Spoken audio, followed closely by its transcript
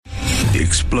The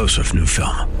explosive new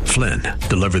film, Flynn,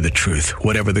 deliver the truth,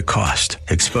 whatever the cost,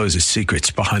 exposes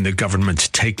secrets behind the government's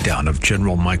takedown of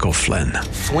General Michael Flynn.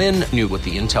 Flynn knew what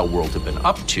the intel world had been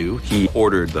up to. He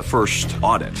ordered the first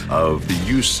audit of the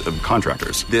use of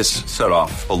contractors. This set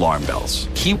off alarm bells.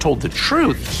 He told the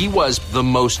truth. He was the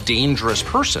most dangerous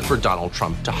person for Donald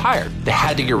Trump to hire. They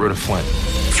had to get rid of Flynn.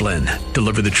 Flynn,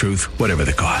 deliver the truth, whatever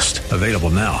the cost. Available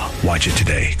now. Watch it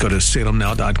today. Go to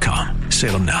salemnow.com.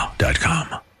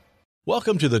 salemnow.com.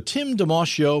 Welcome to the Tim DeMoss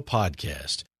Show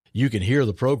podcast. You can hear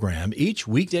the program each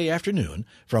weekday afternoon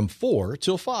from 4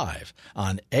 till 5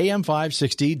 on AM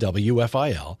 560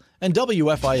 WFIL and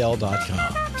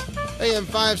WFIL.com. AM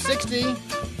 560,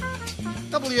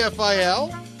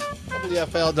 WFIL,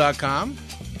 WFIL.com.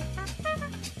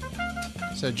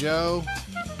 So Joe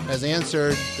has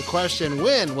answered the question,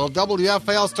 when will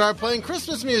WFIL start playing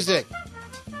Christmas music?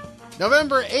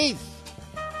 November 8th,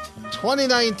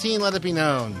 2019, let it be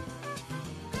known.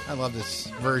 I love this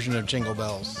version of Jingle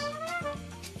Bells.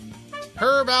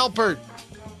 Herb Alpert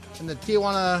and the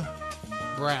Tijuana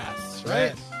Brass,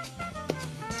 right?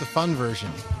 It's a fun version.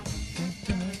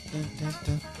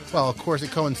 Well, of course,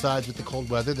 it coincides with the cold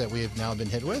weather that we have now been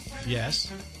hit with.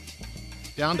 Yes.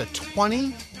 Down to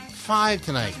 25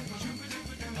 tonight.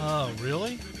 Oh,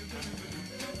 really?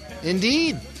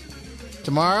 Indeed.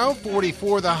 Tomorrow,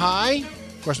 44 the high.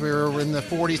 Of course, we were in the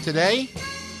 40s today.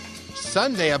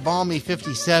 Sunday, a balmy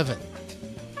 57.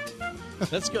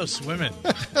 Let's go swimming.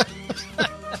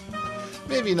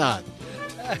 Maybe not.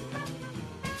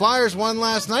 Flyers won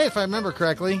last night, if I remember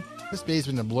correctly. This day's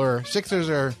been a blur. Sixers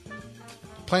are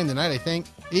playing tonight, I think.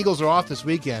 Eagles are off this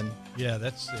weekend. Yeah,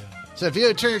 that's... So if you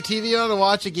had to turn your TV on to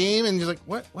watch a game and you're like,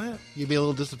 what? You'd be a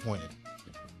little disappointed.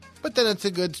 But then it's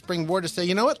a good springboard to say,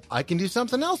 you know what? I can do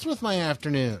something else with my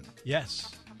afternoon. Yes.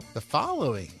 The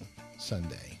following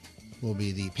Sunday will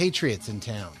be the Patriots in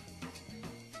town.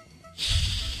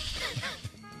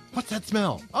 What's that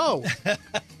smell? Oh,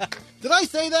 did I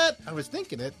say that? I was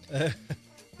thinking it.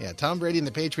 Yeah, Tom Brady and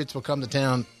the Patriots will come to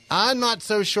town. I'm not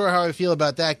so sure how I feel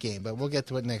about that game, but we'll get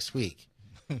to it next week.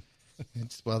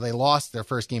 Well, they lost their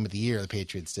first game of the year, the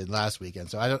Patriots did last weekend,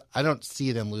 so I don't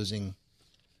see them losing.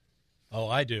 Oh,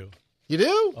 I do. You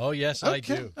do? Oh, yes, okay. I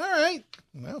do. All right.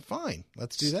 Well, fine.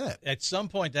 Let's do that. At some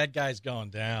point, that guy's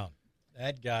going down.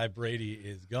 That guy, Brady,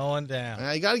 is going down.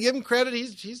 You got to give him credit.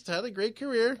 He's had a great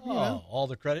career. Oh, you know. All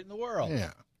the credit in the world.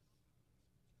 Yeah.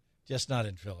 Just not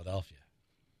in Philadelphia.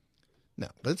 No,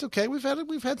 but it's okay. We've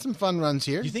had some fun runs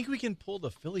here. Do you think we can pull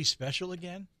the Philly special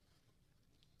again?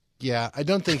 Yeah, I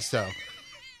don't think so.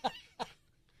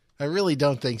 I really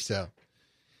don't think so.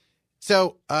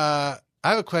 So, I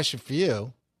have a question for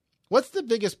you. What's the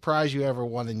biggest prize you ever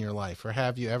won in your life? Or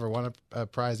have you ever won a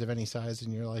prize of any size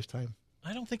in your lifetime?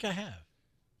 I don't think I have.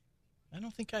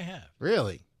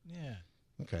 Really? Yeah.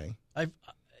 Okay. I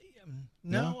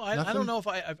don't know if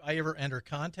I ever enter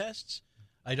contests.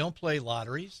 I don't play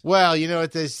lotteries. Well, you know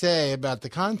what they say about the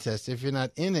contest. If you're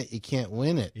not in it, you can't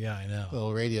win it. Yeah, I know.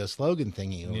 Little radio slogan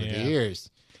thingy over the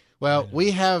years. Well, we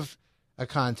have a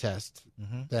contest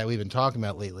that we've been talking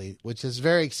about lately, which is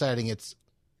very exciting. It's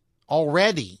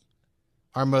already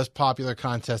our most popular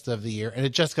contest of the year, and it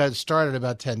just got started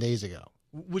about 10 days ago.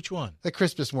 Which one? The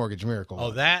Christmas Mortgage Miracle.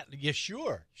 Oh, that? Yeah,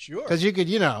 sure. Because you could,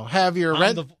 have your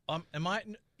rent. I'm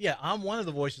one of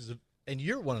the voices, and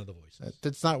you're one of the voices.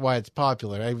 That's not why it's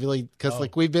popular. Because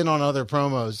we've been on other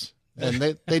promos,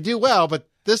 and they do well, but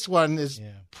this one is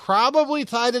probably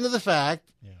tied into the fact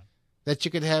that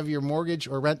you could have your mortgage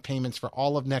or rent payments for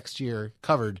all of next year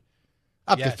covered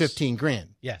up to $15,000.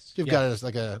 Yes. You've got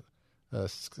like a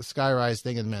skyrise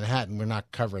thing in Manhattan. We're not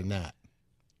covering that.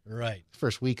 Right.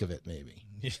 First week of it, maybe.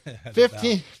 Yeah,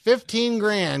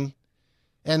 $15,000.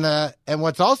 And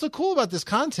what's also cool about this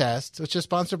contest, which is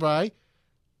sponsored by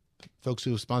folks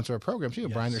who sponsor our program too,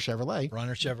 Bryner Chevrolet.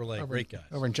 Bryner Chevrolet, great guys.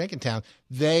 Over in Jenkintown.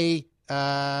 They,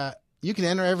 you can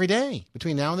enter every day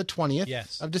between now and the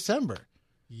 20th of December.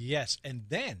 Yes, and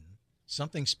then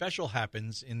something special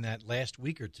happens in that last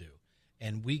week or two,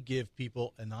 and we give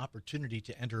people an opportunity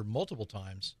to enter multiple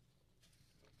times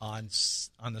on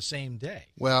the same day.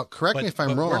 Well, correct me if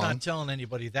I'm wrong. We're not telling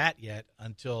anybody that yet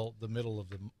until the middle of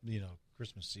the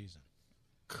Christmas season.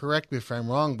 Correct me if I'm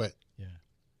wrong, but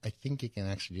I think you can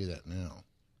actually do that now.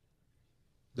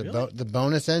 The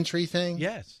bonus entry thing?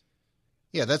 Yes.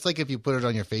 Yeah, that's like if you put it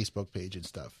on your Facebook page and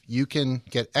stuff. You can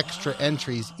get extra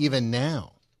entries even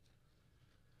now.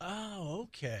 Oh,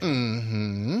 okay.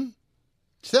 Mm-hmm.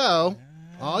 So,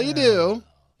 all you do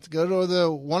is go to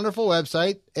the wonderful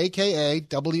website, aka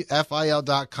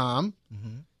WFIL.com.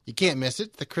 Mm-hmm. You can't miss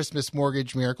it. The Christmas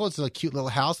Mortgage Miracle. It's a cute little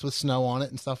house with snow on it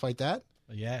and stuff like that.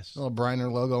 Yes. A little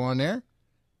Briner logo on there.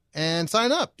 And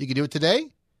sign up. You can do it today,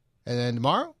 and then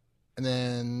tomorrow, and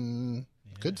then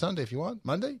good Sunday if you want.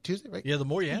 Monday, Tuesday, right? Yeah, the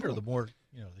more you enter, the more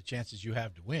the chances you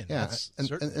have to win. Yeah, That's and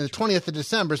certainly the true. 20th of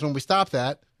December is when we stop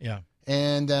that. Yeah.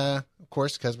 And, of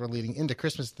course, because we're leading into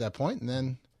Christmas at that point, and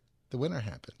then the winter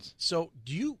happens. So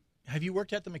have you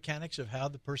worked out the mechanics of how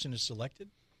the person is selected?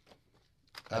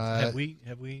 Have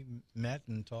we met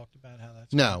and talked about how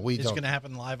that's No, we It's don't. going to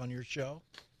happen live on your show?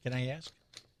 Can I ask?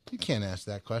 You can't ask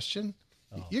that question.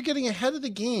 Oh. You're getting ahead of the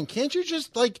game. Can't you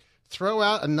just, throw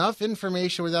out enough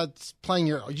information without playing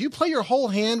do you play your whole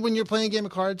hand when you're playing a game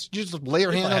of cards? Do you just lay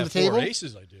your If hand I on have the table? 4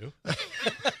 aces, I do.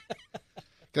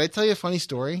 Can I tell you a funny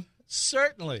story?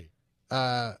 Certainly.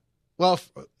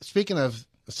 Speaking of,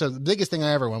 so the biggest thing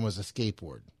I ever won was a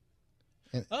skateboard.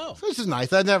 And Oh. this is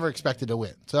nice. I never expected to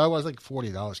win. So I was like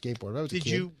 $40 skateboard. I was a Did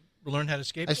kid. you learn how to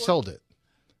skateboard? I sold it.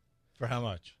 For how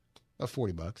much? About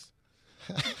 $40.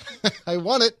 I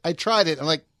won it. I tried it. I'm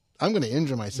like, I'm going to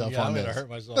injure myself Yeah, on I'm this. going to hurt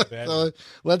myself bad. So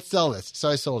let's sell this. So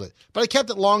I sold it. But I kept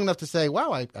it long enough to say,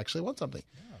 wow, I actually won something.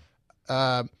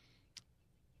 I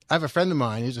have a friend of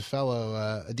mine who's a fellow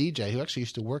a DJ who actually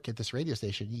used to work at this radio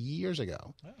station years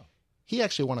ago. Oh. He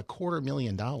actually won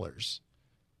 $250,000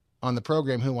 on the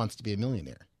program Who Wants to Be a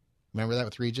Millionaire. Remember that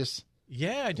with Regis?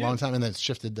 Yeah, I do. A long time, and then it's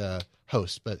shifted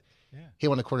host. But Yeah. he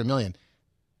won $250,000.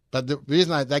 But the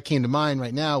reason that came to mind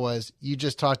right now was you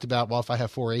just talked about, well, if I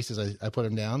have 4 aces, I put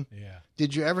them down. Yeah.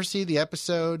 Did you ever see the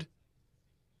episode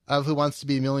of Who Wants to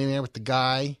Be a Millionaire with the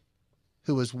guy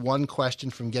who was one question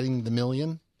from getting the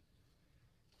million?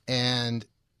 And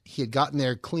he had gotten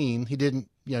there clean. He didn't,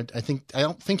 I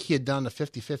don't think he had done a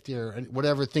 50-50 or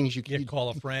whatever things you You could. call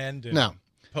a friend. And No.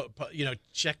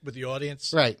 Check with the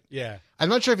audience. Right. Yeah. I'm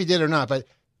not sure if he did or not, but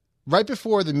right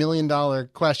before the $1 million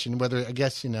question, whether I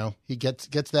guess, he gets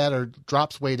that or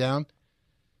drops way down,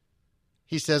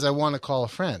 he says, I want to call a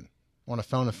friend. I want to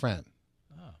phone a friend.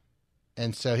 Oh.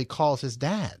 And so he calls his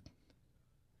dad.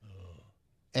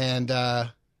 And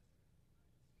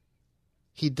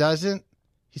he doesn't.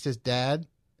 He says, Dad,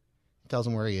 tells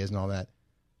him where he is and all that.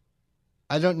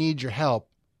 I don't need your help.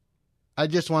 I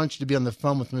just want you to be on the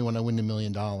phone with me when I win $1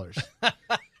 million.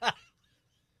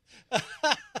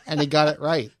 And he got it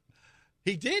right.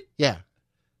 He did? Yeah.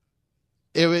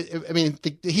 He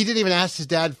didn't even ask his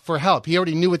dad for help. He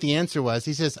already knew what the answer was.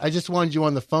 He says, I just wanted you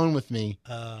on the phone with me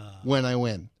when I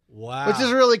win. Wow. Which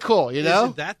is really cool,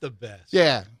 Isn't that the best?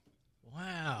 Yeah.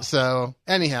 Wow. So,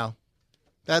 anyhow,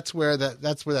 that's where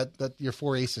that your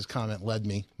 4 aces comment led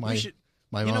me. My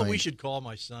mind. We should call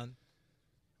my son.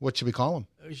 What should we call him?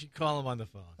 We should call him on the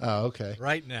phone. Oh, okay.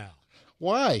 Right now.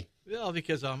 Why? Well,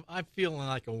 because I'm feeling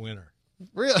like a winner.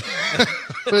 Really?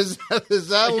 is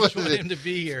that I what just want it him to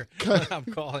be here when I'm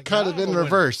calling. kind of I'm in a winner.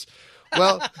 reverse?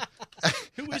 Well,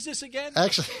 Who is this again?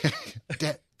 actually,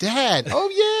 Dad.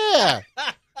 Oh,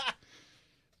 yeah.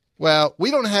 Well,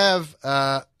 we don't have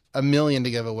 $1 million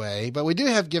to give away, but we do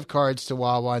have gift cards to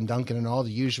Wawa and Dunkin' and all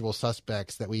the usual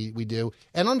suspects that we do.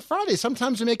 And on Friday,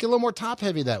 sometimes we make it a little more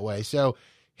top-heavy that way. So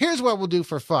here's what we'll do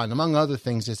for fun, among other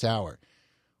things this hour.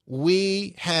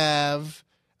 We have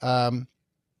a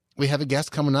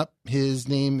guest coming up. His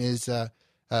name is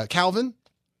Calvin.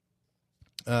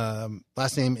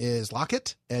 Last name is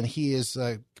Lockett, and he has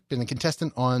been a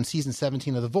contestant on season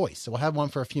 17 of The Voice. So we'll have one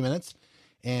for a few minutes.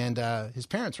 And his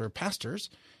parents were pastors.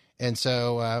 And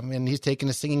so and he's taken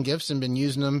his singing gifts and been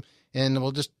using them. And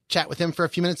we'll just chat with him for a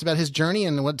few minutes about his journey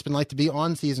and what it's been like to be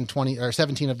on season 20 or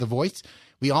 17 of The Voice.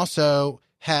 We also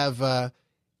have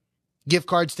gift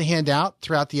cards to hand out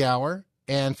throughout the hour.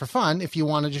 And for fun, if you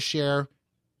want to just share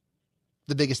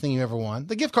the biggest thing you ever won,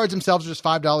 the gift cards themselves are just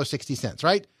 $5.60,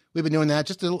 right? We've been doing that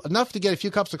just enough to get a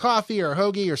few cups of coffee or a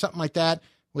hoagie or something like that.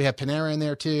 We have Panera in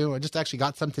there too. I just actually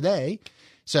got some today.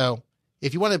 So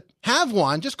if you want to have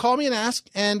one, just call me and ask,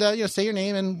 and say your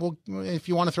name, and we'll, if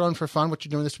you want to throw in for fun what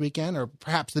you're doing this weekend, or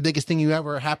perhaps the biggest thing you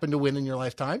ever happened to win in your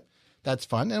lifetime, that's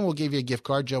fun, and we'll give you a gift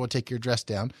card. Joe will take your address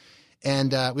down,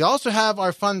 and we also have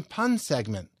our fun pun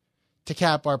segment to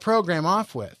cap our program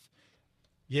off with.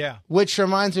 Yeah. Which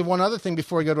reminds me of one other thing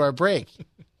before we go to our break.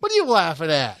 What are you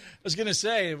laughing at? I was going to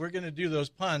say, we're going to do those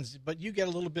puns, but you get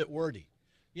a little bit wordy.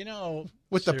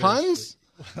 With the seriously. puns?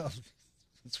 Well,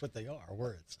 that's what they are,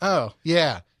 words. Oh,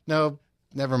 yeah. No,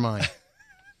 never mind.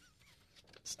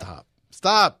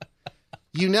 Stop.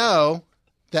 You know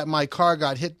that my car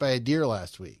got hit by a deer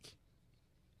last week.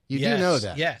 You do know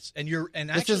that. Yes, and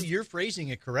you're phrasing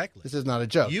it correctly. This is not a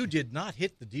joke. You did not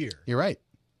hit the deer. You're right.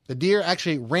 The deer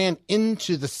actually ran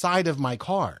into the side of my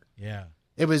car. Yeah.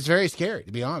 It was very scary,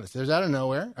 to be honest. It was out of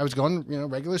nowhere. I was going,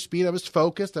 regular speed. I was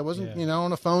focused. I wasn't,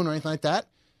 on a phone or anything like that.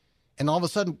 and all of a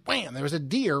sudden, wham! There was a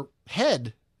deer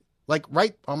head, like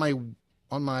right on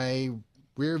my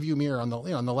rear view mirror on the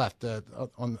on the left,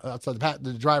 on outside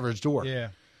the driver's door. Yeah.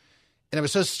 And I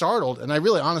was so startled, and I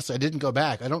really, honestly, I didn't go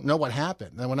back. I don't know what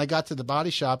happened. And when I got to the body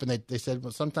shop, and they said,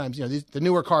 well, sometimes, the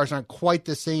newer cars aren't quite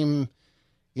the same,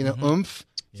 oomph.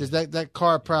 Says that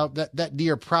car, that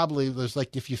deer probably was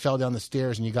like if you fell down the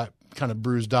stairs and you got kind of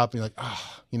bruised up, and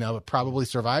you're like, it probably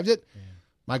survived it. Yeah.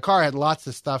 My car had lots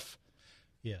of stuff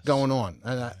going on.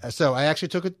 And so I actually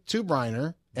took it to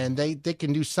Bryner, and they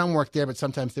can do some work there, but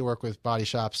sometimes they work with body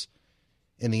shops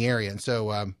in the area. And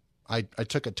so, I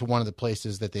took it to one of the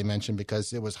places that they mentioned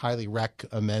because it was highly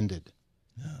recommended.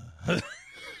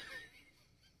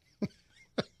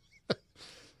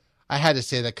 I had to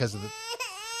say that because of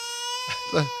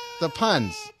the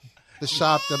puns.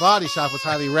 The body shop was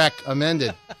highly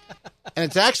recommended. And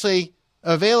it's actually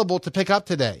available to pick up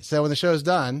today. So when the show's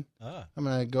done, I'm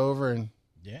going to go over and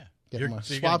you're going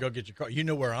to go get your car. You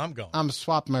know where I'm going. I'm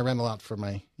swapping my rental out for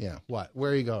my, what?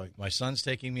 Where are you going? My son's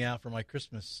taking me out for my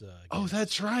Christmas gift. Oh,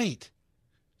 that's right.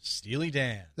 Steely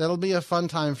Dan. That'll be a fun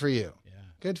time for you. Yeah.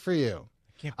 Good for you.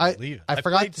 I can't believe it. I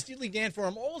forgot played Steely Dan for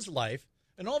him all his life,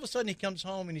 and all of a sudden he comes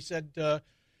home and he said,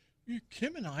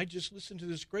 Kim and I just listened to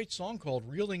this great song called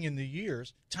Reeling in the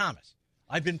Years. Thomas,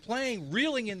 I've been playing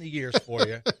Reeling in the Years for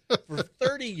you for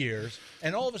 30 years,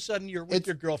 and all of a sudden you're with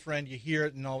your girlfriend, you hear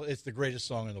it, and it's the greatest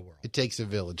song in the world. It takes a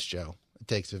village, Joe. It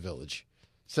takes a village.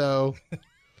 So,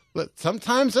 but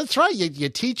sometimes that's right. You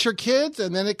teach your kids,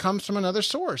 and then it comes from another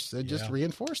source. They just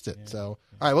reinforced it. Yeah. So,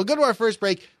 all right, we'll go to our first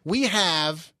break. We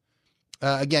have,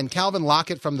 again, Calvin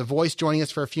Lockett from The Voice joining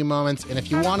us for a few moments, and if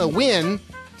you want to win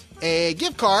a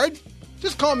gift card,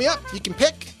 just call me up. You can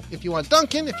pick. If you want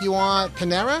Dunkin', if you want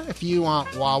Panera, if you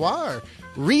want Wawa or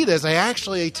Rita's. I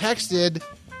actually texted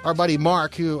our buddy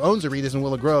Mark, who owns a Rita's in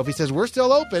Willow Grove. He says, we're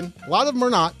still open. A lot of them are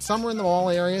not. Some are in the mall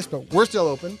areas, but we're still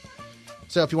open.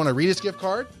 So if you want a Rita's gift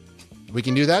card, we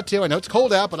can do that too. I know it's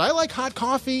cold out, but I like hot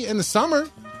coffee in the summer.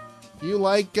 You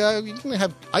like, you can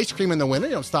have ice cream in the winter.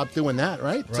 You don't stop doing that,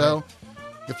 right? So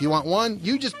if you want one,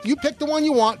 you pick the one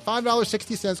you want.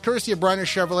 $5.60, courtesy of Bryner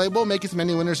Chevrolet. We'll make as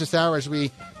many winners this hour as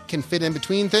we can fit in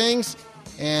between things.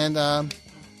 And,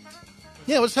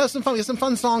 let's have some fun. We have some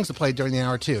fun songs to play during the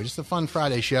hour, too. Just a fun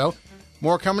Friday show.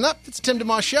 More coming up. It's Tim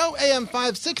DeMoss Show, AM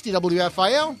 560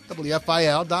 WFIL,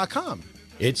 WFIL.com.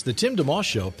 It's the Tim DeMoss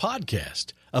Show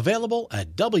podcast, available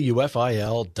at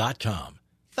WFIL.com.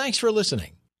 Thanks for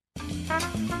listening.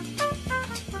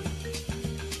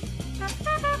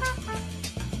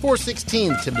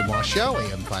 416, Tim DeMoss Show,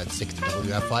 AM 560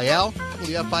 WFIL,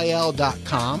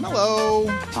 WFIL.com. Hello.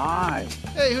 Hi.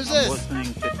 Hey, who's this? I'm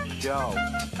listening to the show,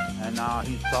 and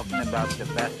he's talking about the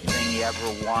best thing he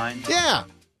ever won. Yeah.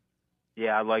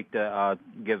 Yeah, I'd like to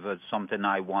give something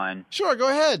I won. Sure, go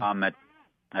ahead.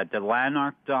 At the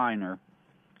Lanark Diner,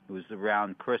 it was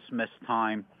around Christmas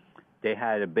time, they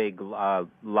had a big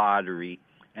lottery,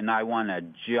 and I won a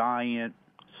giant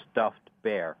stuffed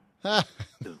bear.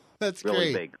 That's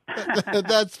really great. Big.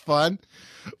 That's fun.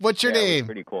 What's your name?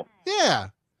 Pretty cool. Yeah.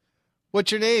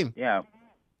 What's your name? Yeah,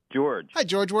 George. Hi,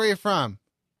 George. Where are you from?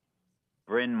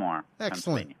 Bryn Mawr.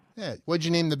 Excellent. Yeah. What'd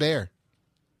you name the bear?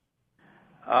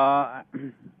 I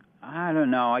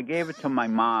don't know. I gave it to my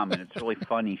mom, and it's really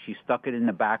funny. She stuck it in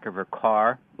the back of her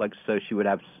car, like so she would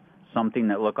have something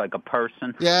that looked like a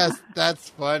person. Yes, that's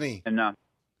funny. And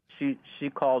she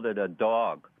called it a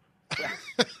dog,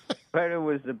 but it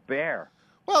was a bear.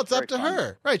 Well, it's up to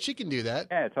her. Right, she can do that.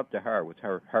 Yeah, it's up to her with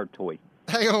her toy.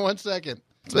 Hang on 1 second.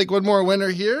 Let's make one more winner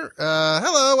here.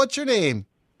 Hello, what's your name?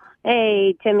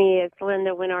 Hey, Timmy, it's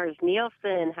Linda Winars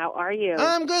Nielsen. How are you?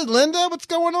 I'm good, Linda. What's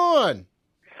going on?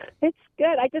 It's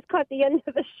good. I just caught the end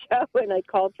of the show, and I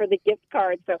called for the gift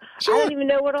card, so sure. I don't even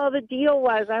know what all the deal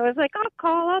was. I was like, I'll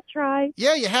call, I'll try.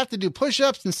 Yeah, you have to do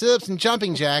push-ups and sit-ups and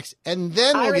jumping jacks, and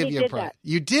then we'll give you a prize.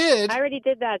 You did? I already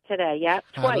did that today, yeah,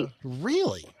 twice.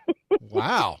 Really?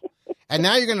 Wow. And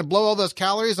now you're going to blow all those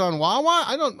calories on Wawa?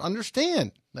 I don't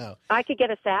understand. No. I could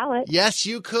get a salad. Yes,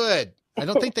 you could. I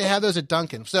don't think they have those at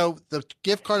Dunkin'. So the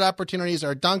gift card opportunities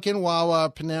are Dunkin',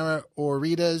 Wawa, Panera, or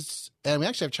Rita's. And we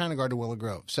actually have China Garden Willow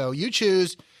Grove. So you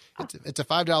choose. It's a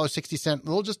 $5.60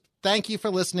 little just thank you for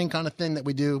listening kind of thing that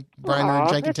we do, Bryner and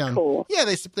Jenkintown. That's cool. Yeah,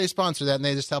 they sponsor that, and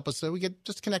they just help us so we get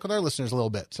just connect with our listeners a little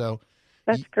bit. So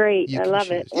that's great. I love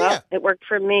it. Yeah. Well, it worked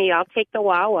for me. I'll take the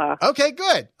Wawa. Okay,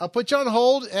 good. I'll put you on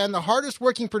hold, and the hardest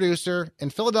working producer in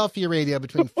Philadelphia radio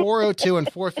between 4:02 and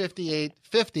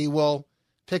 4:50 will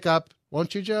pick up,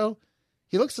 won't you, Joe?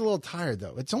 He looks a little tired,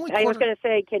 though. It's only I was going to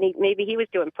say, maybe he was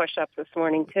doing push-ups this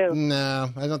morning, too. No,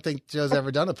 I don't think Joe's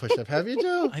ever done a push-up. Have you,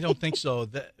 Joe? I don't think so.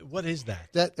 What is that?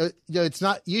 It's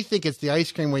not. You think it's the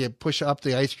ice cream where you push up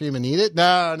the ice cream and eat it?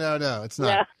 No, it's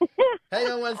not. Yeah. Hang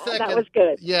on one second. That was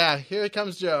good. Yeah, here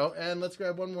comes Joe, and let's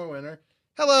grab one more winner.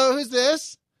 Hello, who's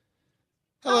this?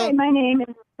 Hello. Hi, my name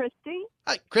is Christy.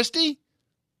 Hi, Christy?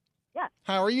 Yeah.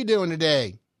 How are you doing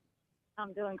today?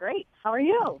 I'm doing great. How are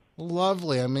you?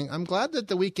 Lovely. I mean, I'm glad that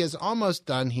the week is almost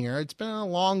done here. It's been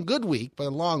a good week, but a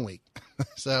long week.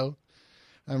 So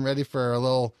I'm ready for a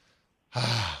little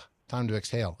time to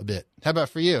exhale a bit. How about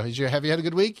for you? Have you had a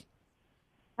good week?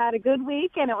 Had a good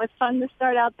week, and it was fun to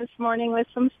start out this morning with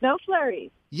some snow flurries.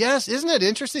 Yes. Isn't it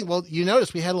interesting? Well, you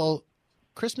notice we had a little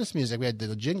Christmas music. We had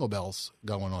the jingle bells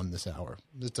going on this hour.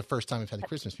 It's the first time we've had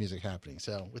Christmas music happening.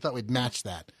 So we thought we'd match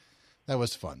that. That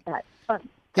was fun. That's fun.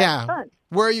 Yeah. Fun.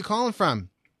 Where are you calling from?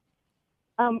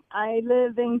 I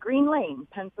live in Green Lane,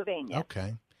 Pennsylvania.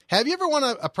 Okay. Have you ever won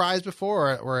a prize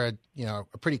before, or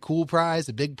a pretty cool prize,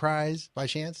 a big prize by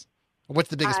chance? Or what's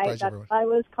the biggest prize you ever won? I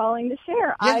was calling to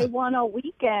share. Yeah. I won a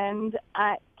weekend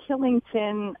at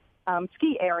Killington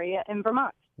ski area in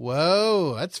Vermont.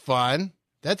 Whoa, that's fun.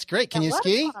 That's great. Can you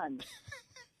ski? Fun.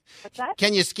 What's that?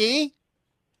 Can you ski?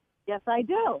 Yes, I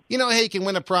do. You know, hey, you can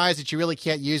win a prize that you really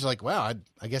can't use. Like, wow,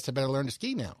 I guess I better learn to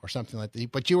ski now or something like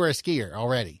that. But you were a skier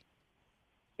already.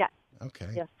 Yes. Okay.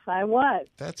 Yes, I was.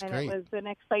 That's and great. It was an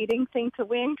exciting thing to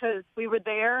win because we were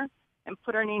there and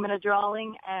put our name in a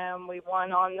drawing, and we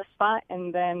won on the spot,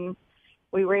 and then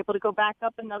we were able to go back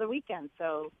up another weekend,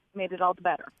 so made it all the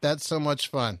better. That's so much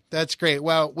fun. That's great.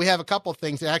 Well, we have a couple of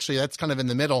things. Actually, that's kind of in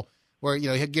the middle where,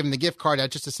 you give them the gift card out,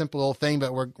 just a simple little thing,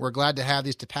 but we're glad to have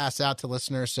these to pass out to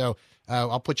listeners. So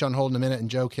I'll put you on hold in a minute, and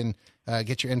Joe can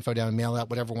get your info down and mail out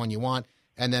whatever one you want.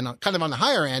 And then kind of on the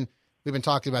higher end, we've been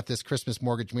talking about this Christmas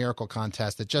Mortgage Miracle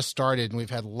Contest that just started, and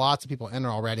we've had lots of people enter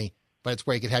already, but it's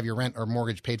where you could have your rent or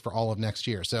mortgage paid for all of next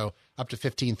year. So up to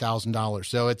 $15,000.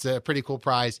 So it's a pretty cool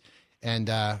prize. And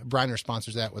Briner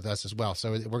sponsors that with us as well.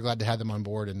 So we're glad to have them on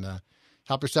board, and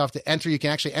help yourself to enter. You can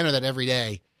actually enter that every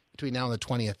day between now and the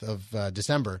 20th of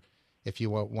December if you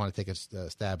want to take a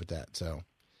stab at that. So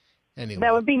anyway.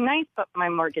 That would be nice, but my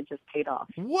mortgage is paid off.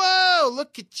 Whoa,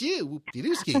 look at you.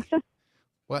 Whoop-de-doo-ski.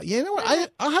 Well, you know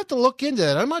what? I'll have to look into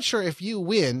that. I'm not sure if you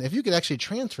win, if you could actually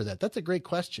transfer that. That's a great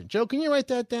question. Joe, can you write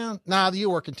that down? Nah,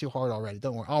 you're working too hard already.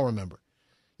 Don't worry. I'll remember.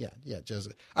 Yeah,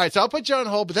 Joseph. All right, so I'll put you on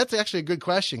hold, but that's actually a good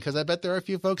question because I bet there are a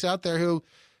few folks out there who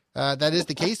that is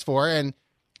the case for, and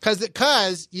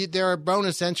because there are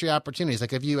bonus entry opportunities.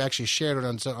 Like if you actually shared it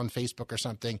on Facebook or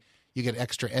something, you get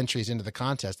extra entries into the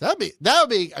contest. That would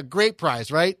be a great prize,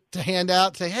 right? To hand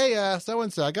out, say, hey, so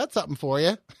and so, I got something for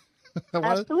you.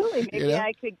 Absolutely. Maybe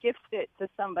I could gift it to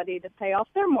somebody to pay off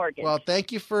their mortgage. Well,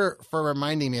 thank you for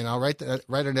reminding me, and I'll write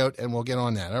a note, and we'll get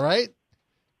on that. All right.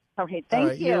 Okay,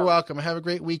 thank you. You're welcome. Have a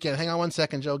great weekend. Hang on one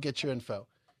second, Joe. Get your info.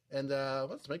 And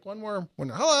let's make one more.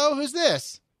 Hello, who's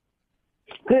this?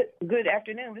 Good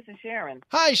afternoon. This is Sharon.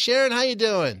 Hi, Sharon. How you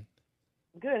doing?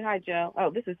 Good. Hi, Joe. Oh,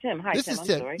 this is Tim. Hi, Tim. I'm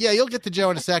Tim. sorry. Yeah, you'll get to Joe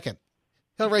in a second.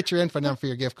 He'll write your info down for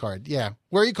your gift card. Yeah.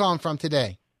 Where are you calling from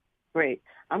today? Great.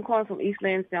 I'm calling from East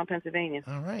Lansdowne, Pennsylvania.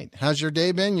 All right. How's your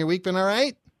day been? Your week been all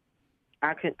right?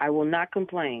 I will not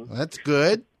complain. Well, that's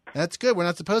good. That's good. We're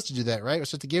not supposed to do that, right? We're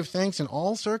supposed to give thanks in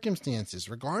all circumstances,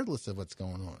 regardless of what's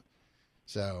going on.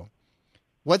 So,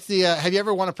 what's the? Have you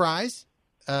ever won a prize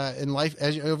in life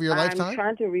over your lifetime? I'm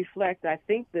trying to reflect. I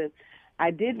think that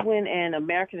I did win an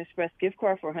American Express gift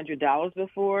card for $100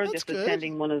 before, That's good.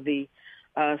 attending one of the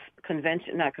not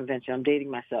convention. I'm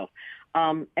dating myself.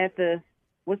 At the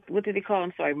what did they call?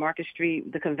 I'm sorry, Market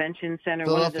Street, the convention center.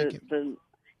 One of the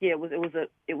Yeah, it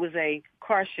was a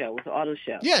car show. It was an auto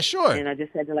show. Yeah, sure. And I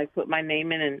just had to put my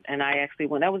name in, and I actually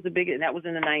won. That was the biggest. That was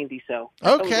in the '90s. So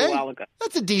okay, that was a while ago.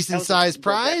 That's a decent sized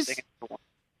prize.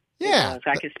 Yeah,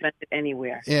 I could spend it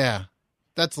anywhere. Yeah,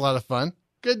 that's a lot of fun.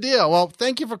 Good deal. Well,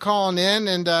 thank you for calling in,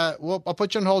 and I'll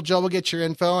put you on hold, Joe. We'll get your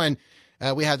info, and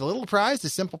we have the little prize, the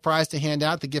simple prize to hand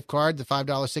out, the gift card, the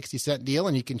 $5.60 deal,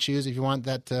 and you can choose if you want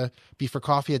that to be for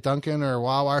coffee at Dunkin' or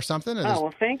Wawa or something.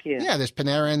 Well, thank you. Yeah, there's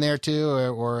Panera in there too,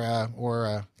 or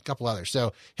a couple others.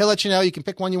 So he'll let you know. You can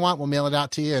pick one you want. We'll mail it out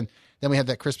to you, and then we have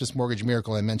that Christmas Mortgage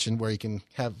Miracle I mentioned, where you can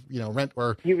have rent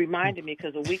or. You reminded me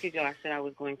because a week ago I said I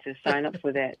was going to sign up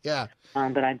for that. Yeah.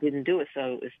 But I didn't do it,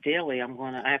 so it's daily.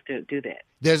 I have to do that.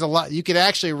 There's a lot. You could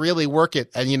actually really work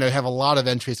it and, have a lot of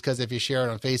entries because if you share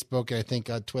it on Facebook and I think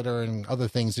Twitter and other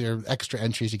things, there are extra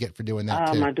entries you get for doing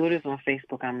that too. My daughter's on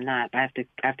Facebook. I'm not. I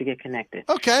have to get connected.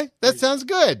 Okay. That sounds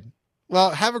good. Well,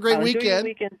 have a great weekend. Enjoy your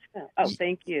weekend. Oh,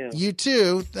 thank you. You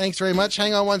too. Thanks very much.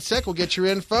 Hang on one sec. We'll get your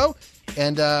info.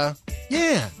 And,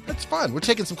 yeah, that's fun. We're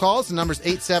taking some calls. The number's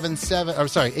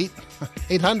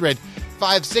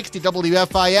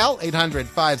 800-560-WFIL,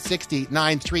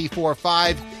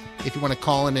 800-560-9345. If you want to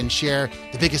call in and share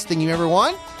the biggest thing you ever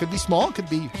won. Could be small, could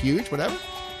be huge, whatever.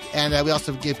 And we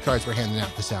also have gift cards we're handing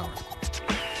out this hour.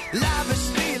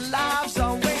 Lavishly lives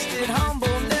are wasted,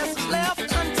 humbleness is left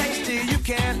untasted. You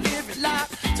can't live your life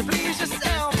to please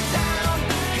yourself. Down,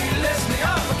 he lifts me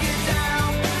up, I get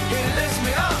down. He lifts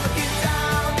me up, I get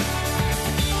down.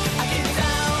 I get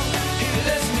down. He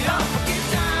lifts me up, I get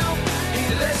down. He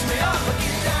lifts me up, I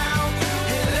get down.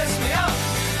 He lifts me up.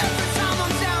 Every time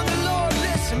I'm down, the Lord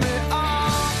lifts me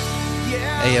up.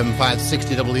 Yeah. AM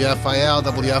 560 WFIL,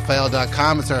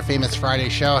 WFIL.com. It's our famous Friday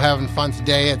show. Having fun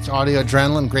today. It's Audio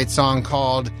Adrenaline. Great song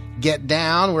called Get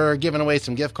Down. We're giving away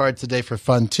some gift cards today for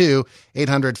fun, too.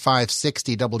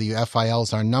 800-560 WFIL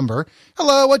is our number.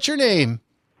 Hello, what's your name?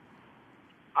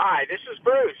 Hi, this is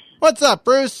Bruce. What's up,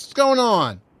 Bruce? What's going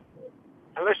on?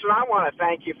 And listen, I want to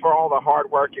thank you for all the hard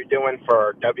work you're doing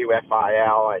for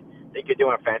WFIL. I think you're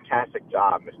doing a fantastic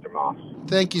job, Mr. Moss.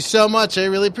 Thank you so much. I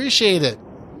really appreciate it.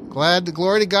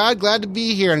 Glory to God. Glad to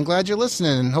be here and glad you're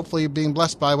listening. And hopefully you're being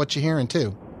blessed by what you're hearing,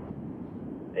 too.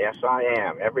 Yes, I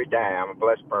am. Every day. I'm a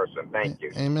blessed person. Thank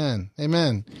you. Amen.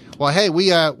 Amen. Well, hey, we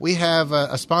have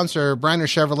a sponsor, Briner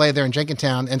Chevrolet, there in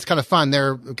Jenkintown, and it's kind of fun.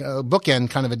 They're a bookend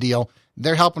kind of a deal.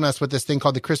 They're helping us with this thing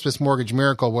called the Christmas Mortgage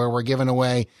Miracle, where we're giving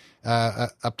away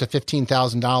up to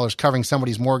 $15,000 covering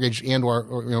somebody's mortgage and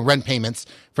or rent payments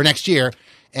for next year.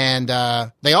 And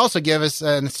they also give us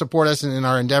and support us in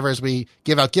our endeavors. We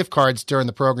give out gift cards during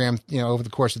the program, over the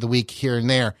course of the week here and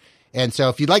there. And so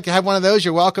if you'd like to have one of those,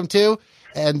 you're welcome to.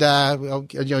 And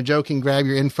Joe can grab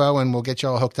your info, and we'll get you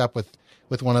all hooked up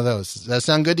with one of those. Does that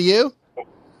sound good to you?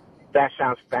 That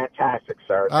sounds fantastic,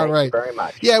 sir. All right. Thank you very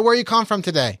much. Yeah, where you come from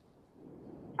today?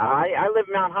 I live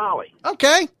in Mount Holly.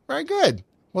 Okay, very good.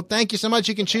 Well, thank you so much.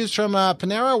 You can choose from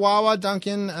Panera, Wawa,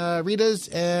 Dunkin', Rita's,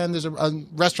 and there's a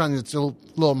restaurant that's a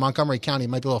little Montgomery County. It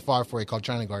might be a little far for you, called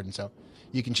China Garden. So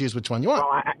you can choose which one you want.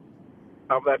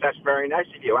 Well, that's very nice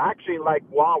of you. I actually like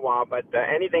Wawa, but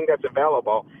anything that's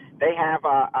available. They have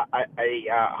a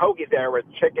hoagie there with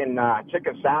chicken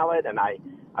salad, and I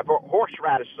put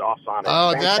horseradish sauce on it.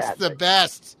 Oh, Fantastic. That's the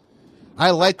best.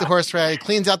 I like the horseradish. It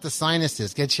cleans out the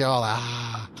sinuses. Gets you all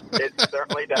It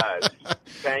certainly does.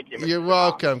 Thank you, Mr. You're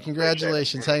welcome.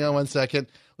 Congratulations. Hang on one second.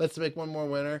 Let's make one more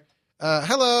winner.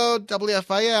 Hello,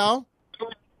 WFIL.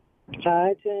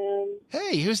 Hi, Tim.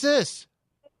 Hey, who's this?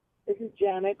 This is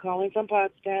Janet calling from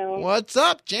Pottstown. What's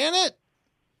up, Janet?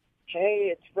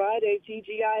 Hey, it's Friday,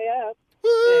 TGIF.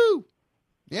 Woo!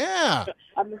 Yeah.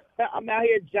 I'm out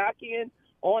here jockeying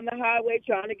on the highway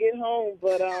trying to get home,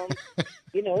 but,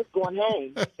 it's going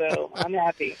home, so I'm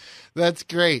happy. That's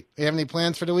great. You have any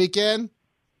plans for the weekend?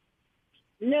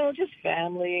 No, just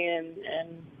family and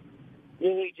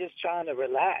really just trying to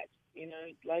relax.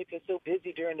 Life is so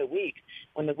busy during the week.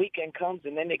 When the weekend comes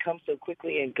and then they come so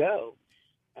quickly and go,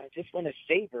 I just want to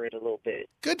savor it a little bit.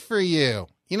 Good for you.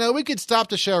 We could stop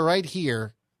the show right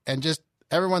here and just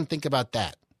everyone think about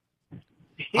that.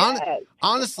 Yes.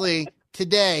 Honestly,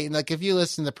 today, like if you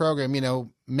listen to the program,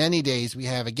 many days we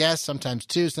have a guest, sometimes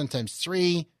two, sometimes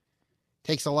three.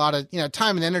 Takes a lot of,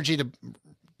 time and energy to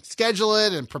schedule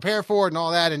it and prepare for it and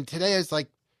all that. And today is like,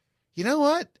 you know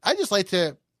what? I just like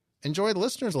to enjoy the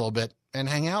listeners a little bit and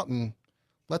hang out and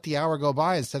let the hour go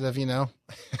by instead of,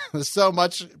 there's so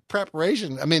much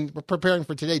preparation. I mean, we're preparing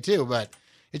for today too, but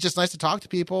it's just nice to talk to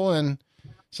people. And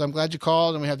so I'm glad you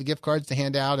called, and we have the gift cards to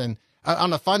hand out. And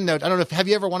on a fun note, I don't know have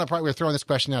you ever won a prize? We're throwing this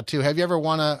question out too. Have you ever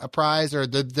won a prize or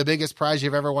the biggest prize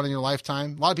you've ever won in your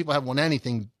lifetime? A lot of people haven't won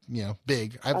anything,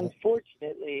 big.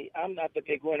 Unfortunately, I'm not the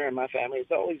big winner in my family.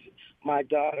 It's always my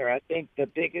daughter. I think the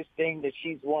biggest thing that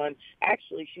she's won,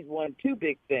 actually she's won two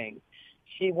big things.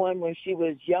 She won when she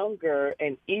was younger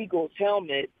an Eagles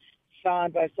helmet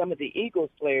signed by some of the Eagles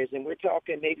players, and we're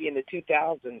talking maybe in the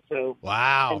 2000s. So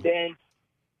wow. And then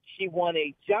she won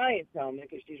a Giants helmet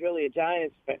because she's really a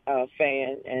Giants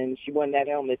fan, and she won that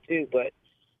helmet too. But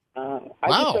I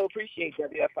just so appreciate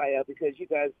WFIL because you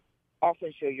guys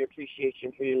often show your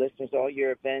appreciation for your listeners, all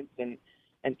your events and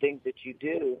things that you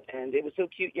do. And it was so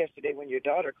cute yesterday when your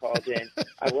daughter called in.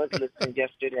 I was listening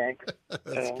yesterday.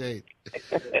 That's great.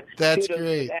 That's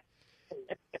great.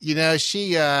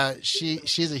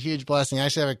 She's a huge blessing. I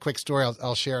actually have a quick story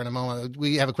I'll share in a moment.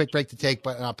 We have a quick break to take,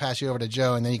 but I'll pass you over to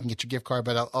Joe, and then you can get your gift card.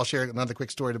 But I'll share another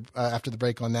quick story after the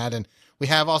break on that. And we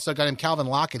have also got him Calvin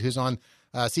Lockett, who's on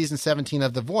season 17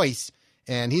 of The Voice.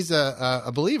 and he's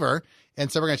a believer.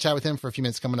 And so we're going to chat with him for a few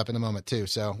minutes coming up in a moment, too.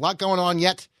 So a lot going on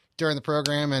yet during the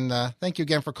program, and thank you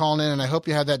again for calling in, and I hope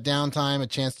you have that downtime, a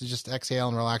chance to just exhale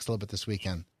and relax a little bit this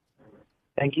weekend.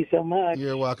 Thank you so much.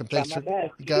 You're welcome. Try Thanks my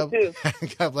best. God, You too.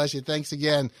 God bless you. Thanks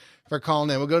again for calling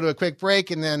in. We'll go to a quick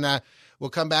break, and then we'll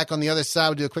come back on the other side.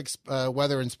 We'll do a quick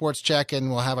weather and sports check, and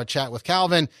we'll have our chat with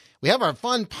Calvin. We have our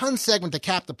fun pun segment to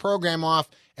cap the program off,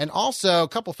 and also a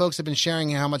couple folks have been sharing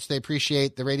how much they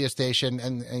appreciate the radio station,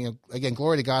 and again,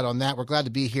 glory to God on that. We're glad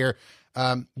to be here.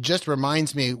 Just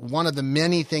reminds me, one of the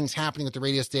many things happening with the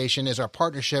radio station is our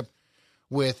partnership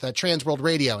with Trans World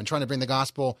Radio and trying to bring the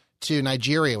gospel to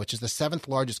Nigeria, which is the 7th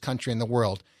largest country in the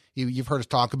world. You've heard us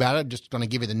talk about it. I'm just going to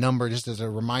give you the number just as a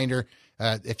reminder.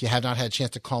 If you have not had a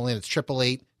chance to call in, it's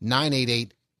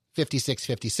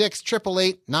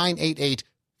 888-988-5656,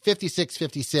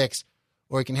 888-988-5656,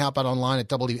 or you can help out online at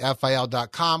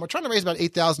WFIL.com. We're trying to raise about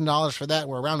 $8,000 for that.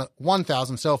 We're around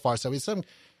 $1,000 so far, so we have some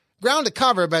ground to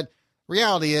cover, but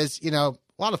reality is, a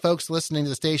lot of folks listening to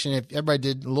the station, if everybody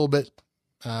did a little bit,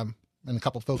 and a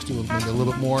couple of folks do maybe a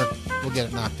little bit more, we'll get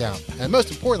it knocked out. And most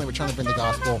importantly, we're trying to bring the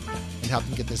gospel and help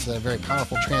them get this very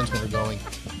powerful transmitter going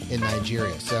in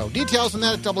Nigeria. So details on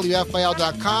that at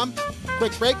WFIL.com.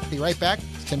 Quick break. Be right back.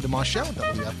 It's Tim DeMoss Show at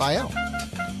WFIL.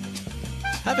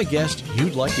 Have a guest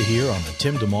you'd like to hear on the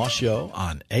Tim DeMoss Show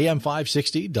on AM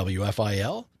 560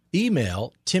 WFIL?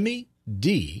 Email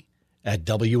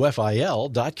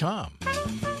TimmyD@WFIL.com.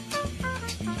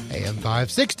 AM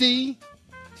 560.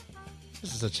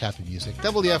 This is such happy music.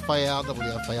 WFIL,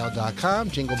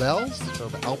 WFIL.com. Jingle bells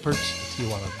over Alpert,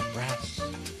 Tijuana, Nebraska.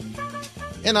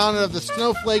 In honor of the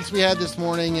snowflakes we had this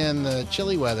morning and the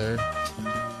chilly weather,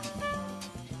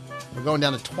 we're going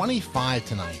down to 25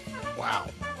 tonight. Wow.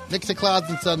 Mix of clouds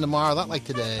and sun tomorrow, not like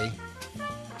today.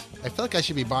 I feel like I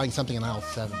should be buying something in aisle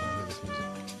 7 when I hear this music.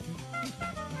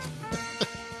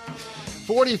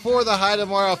 44 the high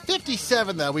tomorrow.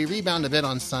 57, though. We rebound a bit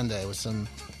on Sunday with some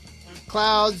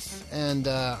clouds, and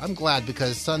I'm glad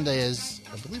because Sunday is,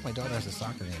 I believe my daughter has a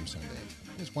soccer game Sunday.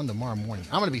 There's one tomorrow morning.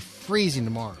 I'm going to be freezing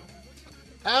tomorrow.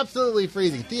 Absolutely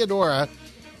freezing. Theodora,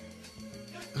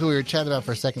 who we were chatting about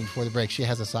for a second before the break, she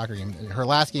has a soccer game. Her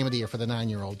last game of the year for the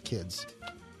 9-year-old kids.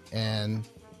 And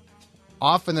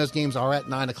often those games are at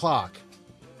 9 o'clock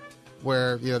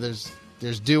where, there's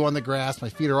dew on the grass. My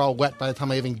feet are all wet by the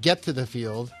time I even get to the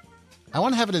field. I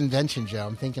want to have an invention, Joe.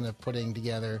 I'm thinking of putting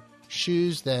together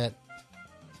shoes that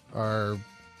are,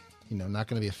 not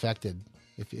going to be affected.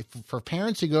 If for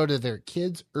parents who go to their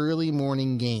kids' early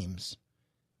morning games,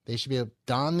 they should be able to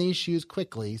don these shoes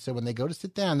quickly so when they go to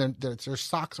sit down, their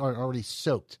socks are already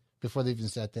soaked before they even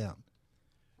sat down.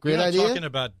 Great idea. You're talking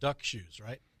about duck shoes,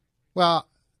 right? Well,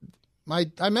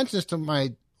 I mentioned this to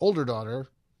my older daughter,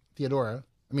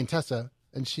 Tessa,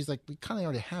 and she's like, we kind of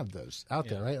already have those out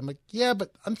there, right? I'm like, yeah,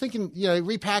 but I'm thinking,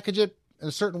 repackage it in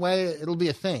a certain way, it'll be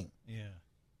a thing. Yeah.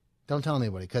 Don't tell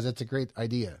anybody because it's a great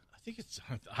idea. I think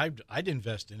I'd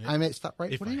invest in it. I may stop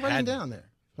right. What are you writing down there?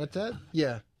 What's that?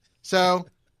 Yeah. So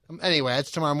anyway,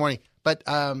 it's tomorrow morning. But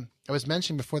I was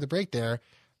mentioning before the break there.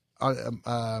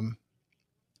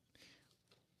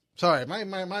 Sorry, my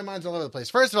mind's all over the place.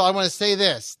 First of all, I want to say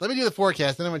this. Let me do the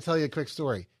forecast, then I'm going to tell you a quick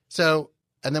story. So,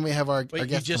 and then we have our Wait,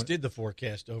 guest. You just did the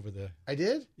forecast over the. I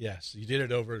did? Yes, you did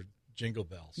it over Jingle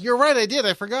Bells. You're right, I did.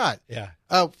 I forgot. Yeah.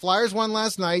 Oh, Flyers won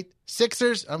last night.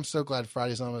 Sixers, I'm so glad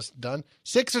Friday's almost done.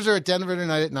 Sixers are at Denver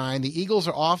tonight at 9. The Eagles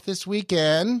are off this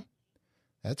weekend.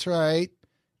 That's right.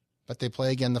 But they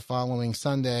play again the following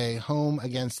Sunday, home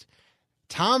against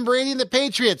Tom Brady and the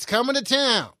Patriots coming to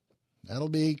town. That'll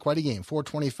be quite a game.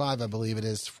 4:25, I believe it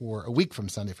is, for a week from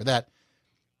Sunday for that.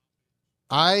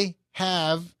 I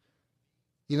have,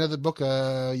 the book,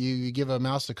 you give a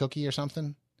mouse a cookie or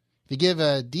something? If you give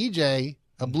a DJ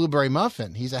a blueberry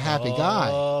muffin, he's a happy guy.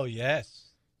 Oh, yes.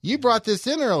 You brought this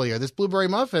in earlier, this blueberry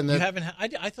muffin. You haven't?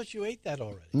 I thought you ate that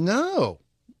already. No.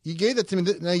 You gave that to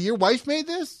me. Now, your wife made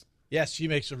this? Yes, she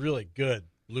makes a really good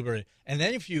blueberry. And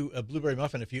then a blueberry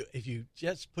muffin, if you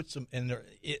just put some in there,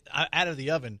 out of the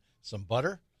oven, some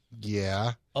butter.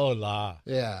 Yeah. Oh, la.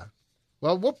 Yeah.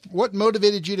 Well, what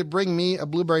motivated you to bring me a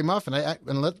blueberry muffin? I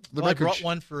brought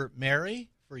one for Mary,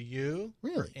 for you,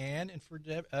 really, and for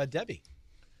Debbie.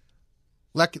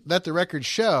 Let the record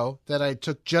show that I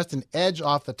took just an edge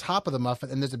off the top of the muffin,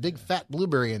 and there's a big fat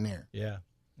blueberry in there. Yeah,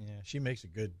 she makes a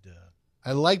good.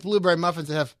 I like blueberry muffins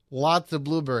that have lots of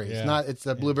blueberries. Yeah. It's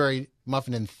a blueberry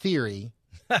muffin in theory,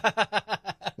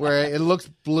 where it looks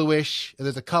bluish and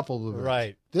there's a couple blueberries.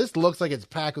 Right. This looks like it's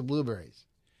packed with blueberries.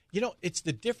 It's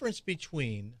the difference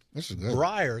between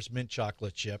Breyer's mint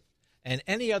chocolate chip and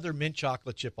any other mint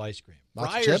chocolate chip ice cream.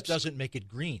 Breyer's doesn't make it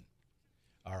green.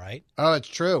 All right. Oh, it's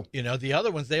true. You know, the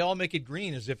other ones, they all make it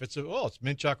green as if it's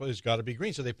mint chocolate. It's got to be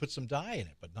green. So they put some dye in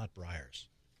it, but not Breyers.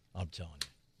 I'm telling you.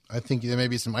 I think there may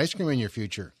be some ice cream in your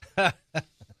future.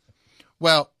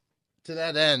 Well, to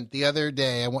that end, the other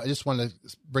day, I just want to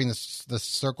bring the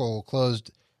circle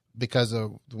closed because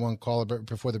of the one caller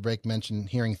before the break mentioned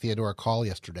hearing Theodora call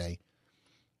yesterday.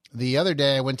 The other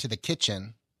day, I went to the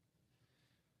kitchen.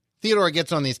 Theodora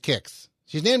gets on these kicks.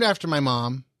 She's named after my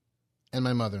mom and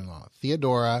my mother-in-law,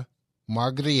 Theodora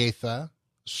Margrietha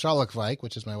Schalkwijk,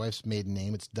 which is my wife's maiden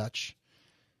name. It's Dutch.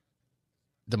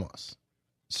 De Moss.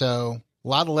 So a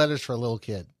lot of letters for a little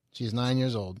kid. She's 9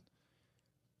 years old.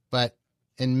 But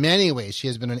in many ways, she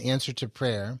has been an answer to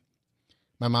prayer.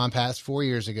 My mom passed 4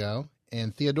 years ago,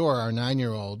 and Theodora, our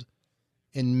 9-year-old,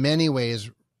 in many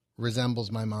ways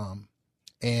resembles my mom.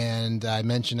 And I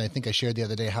mentioned, I think I shared the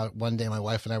other day, how one day my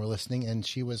wife and I were listening, and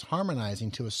she was harmonizing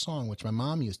to a song, which my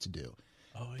mom used to do.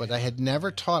 But I had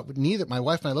never taught, neither, my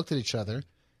wife and I looked at each other,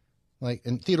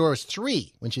 and Theodora was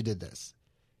 3 when she did this.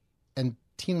 And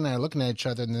Tina and I are looking at each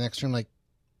other in the next room like,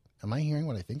 am I hearing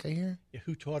what I think I hear? Yeah,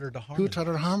 who taught her to harmonize? Who taught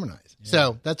her to harmonize? Yeah.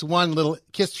 So that's one little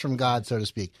kiss from God, so to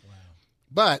speak. Wow.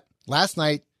 But last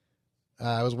night,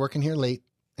 I was working here late,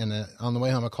 and on the way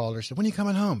home, I called her. I said, when are you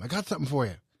coming home? I got something for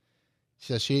you.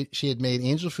 She said she had made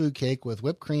angel food cake with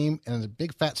whipped cream and a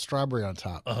big fat strawberry on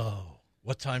top. Oh,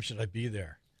 what time should I be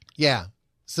there? Yeah.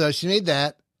 So she made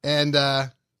that, and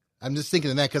I'm just thinking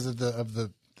of that because of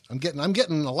the I'm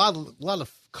getting a lot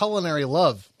of culinary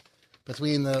love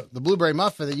between the blueberry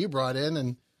muffin that you brought in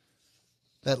and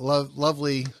that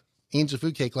lovely angel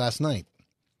food cake last night.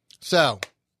 So,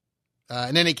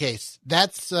 in any case,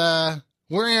 that's where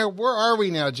are we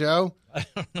now, Joe? I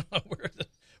don't know.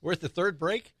 We're at the third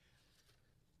break.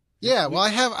 Yeah, well, I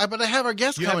have our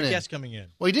guest coming in. You have a guest coming in.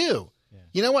 We do. Yeah.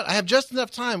 You know what? I have just enough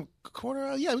time.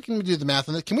 Yeah, we can do the math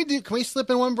on this. Can we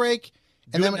slip in one break?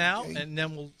 And then now, and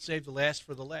then we'll save the last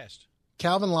for the last.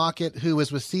 Calvin Lockett, who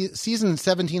was with season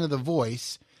 17 of The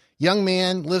Voice, young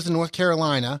man, lives in North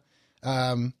Carolina.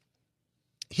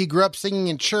 He grew up singing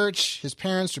in church. His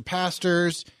parents are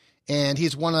pastors, and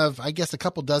he's one of, I guess, a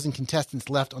couple dozen contestants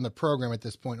left on the program at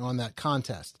this point on that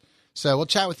contest. So we'll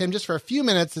chat with him just for a few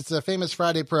minutes. It's a Famous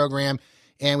Friday program,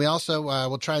 and we also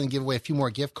will try and give away a few more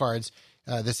gift cards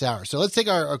this hour. So let's take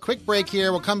a quick break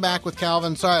here. We'll come back with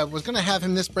Calvin. Sorry, I was going to have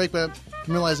him this break, but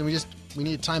I'm realizing we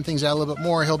need to time things out a little bit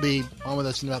more. He'll be on with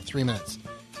us in about 3 minutes.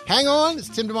 Hang on. It's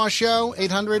Tim DeMoss Show.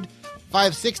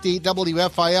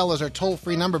 800-560-WFIL is our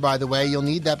toll-free number, by the way. You'll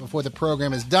need that before the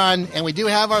program is done. And we do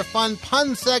have our fun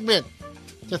pun segment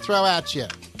to throw at you.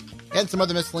 And some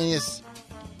other miscellaneous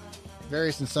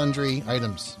various and sundry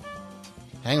items.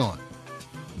 Hang on.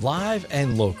 Live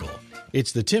and local.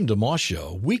 It's the Tim DeMoss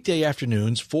Show, weekday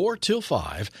afternoons 4 till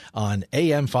 5 on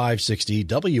AM 560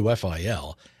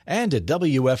 WFIL and at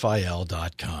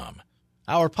WFIL.com.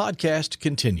 Our podcast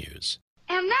continues.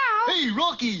 And now... Hey,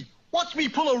 Rocky, watch me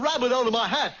pull a rabbit out of my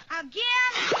hat. Again?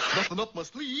 Nothing up my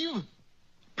sleeve.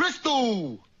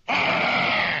 Presto! Wrong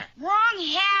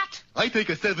hat. I take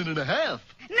a 7.5.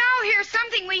 Now here's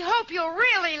something we hope you'll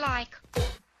really like.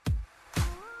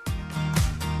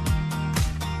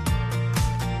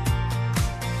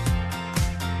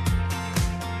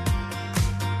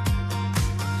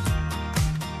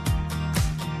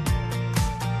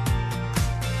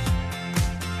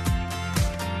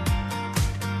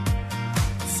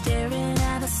 Staring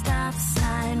at a stop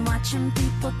sign, watching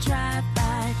people drive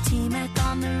by, T-Mac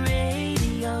on the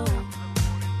radio.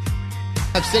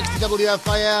 560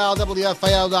 WFIL,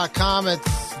 WFIL.com.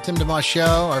 It's Tim DeMoss Show,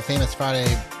 our Famous Friday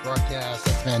broadcast.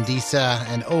 That's Mandisa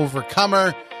and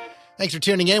Overcomer. Thanks for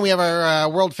tuning in. We have our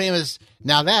world-famous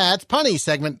Now That's Punny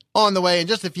segment on the way in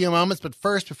just a few moments. But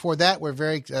first, before that, we're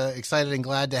very excited and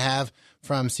glad to have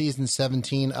from season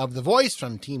 17 of The Voice,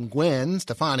 from Team Gwen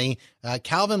Stefani,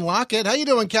 Calvin Lockett. How you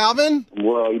doing, Calvin?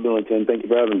 Well, how you doing, Tim? Thank you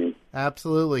for having me.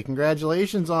 Absolutely.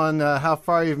 Congratulations on how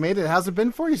far you've made it. How's it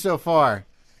been for you so far?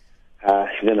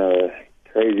 It's been a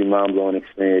crazy, mind-blowing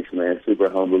experience, man. Super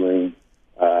humbling.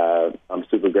 I'm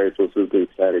super grateful, super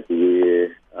excited to be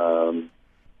here.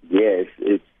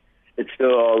 It's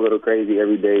still all a little crazy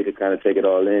every day to kind of take it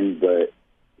all in, but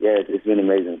yeah, it's been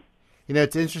amazing. You know,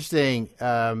 it's interesting.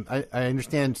 I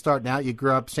understand starting out, you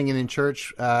grew up singing in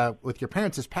church with your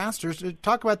parents as pastors.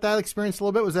 Talk about that experience a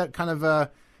little bit. Was that kind of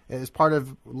as part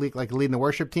of like leading the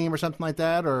worship team or something like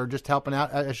that, or just helping out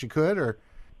as you could? Or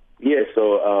yeah,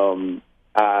 so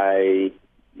I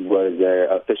was the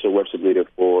official worship leader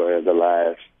for the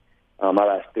last my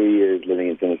last 3 years living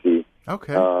in Tennessee.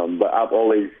 Okay. But I've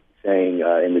always sang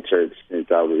in the church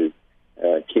since I was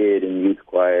a kid in youth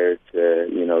choir to,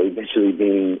 eventually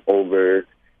being over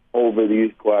over the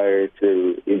youth choir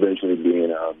to eventually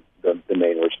being the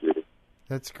main worship leader.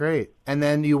 That's great. And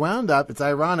then you wound up, it's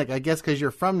ironic, I guess, because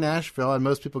you're from Nashville, and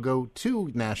most people go to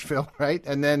Nashville, right?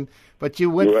 And then, but you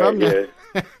went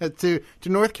to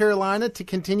North Carolina to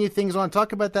continue things on.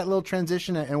 Talk about that little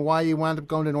transition and why you wound up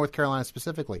going to North Carolina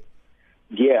specifically.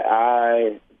 Yeah,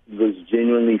 I was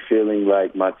genuinely feeling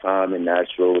like my time in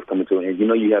Nashville was coming to an end. You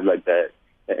know, you have like that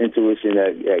intuition,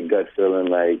 that gut feeling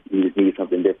like you just need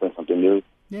something different, something new.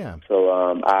 Yeah. So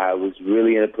I was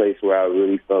really in a place where I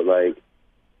really felt like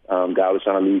God was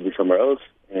trying to lead me somewhere else.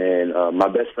 And my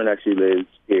best friend actually lives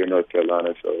here in North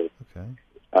Carolina. So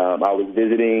I was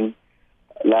visiting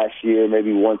last year,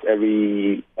 maybe once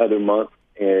every other month.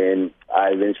 And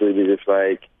I eventually was just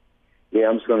like, yeah,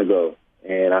 I'm just going to go.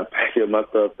 And I packed up my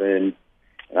stuff and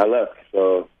I left.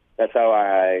 So that's how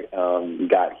I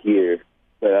got here.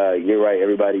 But you're right,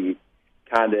 everybody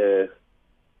kind of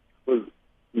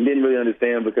didn't really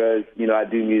understand because, you know, I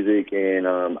do music, and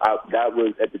that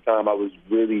was, at the time, I was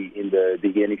really in the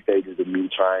beginning stages of me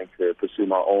trying to pursue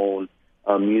my own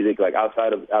music, like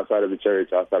outside of the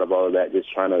church, outside of all of that,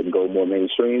 just trying to go more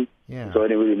mainstream. Yeah. So it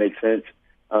didn't really make sense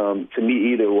to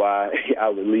me either why I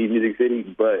would leave Music City,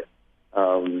 but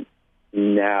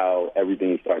now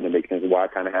everything is starting to make sense. Why I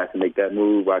kind of had to make that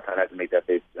move, why I kind of had to make that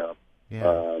face jump,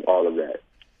 all of that.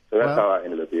 So that's how I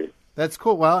ended up here. That's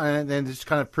cool. Well, and it's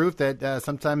kind of proof that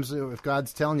sometimes if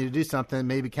God's telling you to do something, it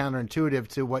may be counterintuitive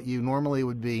to what you normally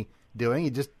would be doing.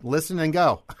 You just listen and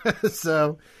go.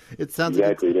 So it sounds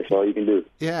exactly. That's all you can do.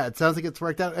 Yeah, it sounds like it's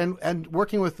worked out. And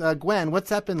working with Gwen, what's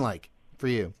that been like for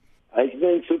you? It's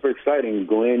been super exciting.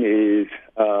 Gwen is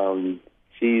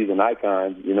she's an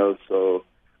icon, you know. So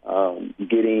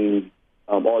getting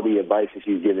all the advice that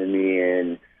she's given me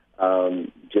and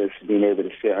just being able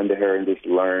to sit under her and just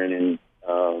learn, and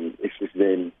it's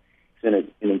been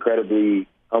an incredibly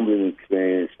humbling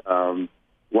experience.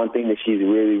 One thing that she's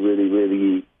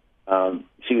really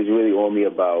she was really on me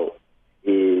about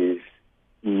is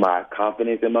my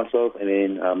confidence in myself and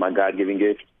in my God-given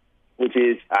gift, which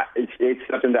is it's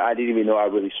something that I didn't even know I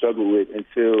really struggled with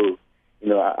until, you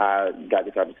know, I got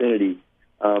this opportunity.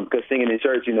 Because singing in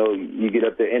church, you know, you get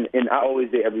up there, and I always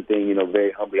did everything, you know,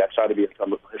 very humbly. I try to be as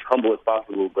humble as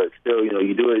possible, but still, you know,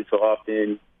 you do it so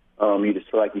often, you just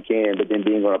feel like you can. But then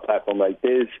being on a platform like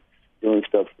this, doing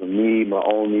stuff for me, my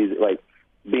own music, like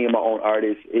being my own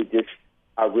artist,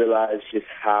 I realized just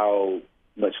how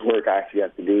much work I actually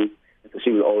have to do. And so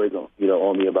she was always, you know,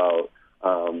 on me about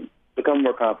becoming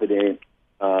more confident,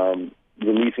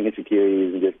 releasing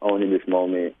insecurities, and just owning this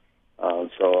moment.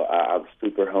 So I was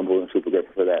super humble and super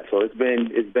grateful for that. So it's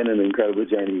been an incredible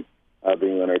journey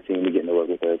being on our team and getting to work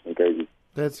with her. It's been crazy.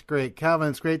 That's great. Calvin,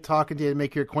 it's great talking to you, to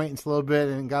make your acquaintance a little bit,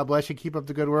 and God bless you. Keep up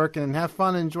the good work and have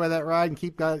fun and enjoy that ride, and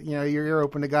keep God, your ear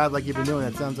open to God like you've been doing.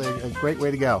 That sounds like a great way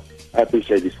to go. I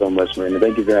appreciate you so much, man.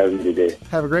 Thank you for having me today.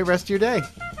 Have a great rest of your day.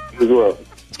 You as well.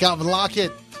 It's Calvin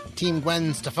Lockett, Team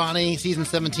Gwen Stefani, Season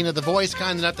 17 of The Voice,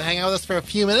 kind enough to hang out with us for a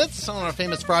few minutes on our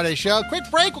famous Friday show. Quick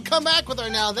break. We'll come back with our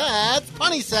Now That's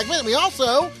Punny segment. We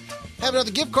also have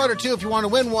another gift card or two if you want to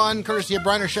win one, courtesy of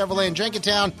Briner Chevrolet in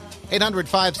Jenkintown.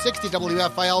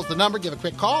 800-560-WFIL is the number. Give a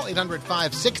quick call,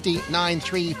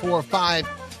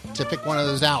 800-560-9345, to pick one of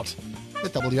those out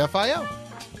with WFIL.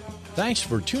 Thanks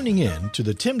for tuning in to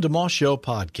the Tim DeMoss Show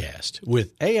podcast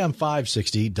with AM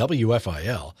 560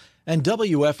 WFIL and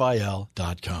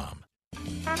WFIL.com.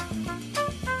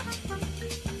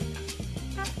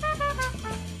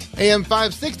 AM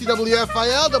 560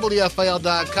 WFIL,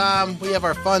 WFIL.com. We have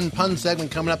our fun pun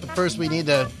segment coming up, but first we need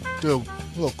to do a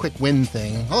little quick win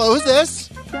thing. Hello, who's this?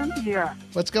 Cynthia.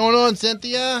 What's going on,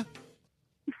 Cynthia?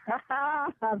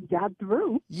 I've got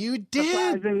through. You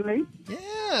did. Surprisingly.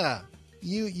 Yeah.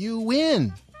 You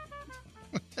win.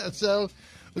 So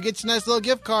we'll get you a nice little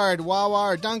gift card.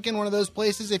 Wawa or Dunkin', one of those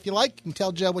places. If you like, you can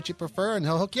tell Joe what you prefer, and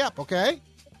he'll hook you up, okay?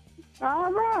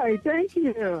 All right. Thank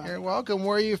you. You're welcome.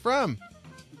 Where are you from?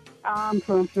 I'm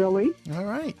from Philly. All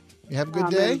right. You have a good I'm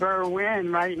day? in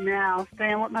Berwyn right now,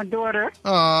 staying with my daughter.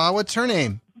 Aw, what's her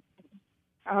name?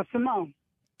 Simone.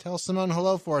 Tell Simone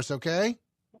hello for us, okay?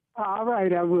 All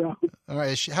right, I will. All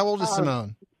right. How old is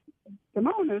Simone?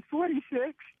 Simone is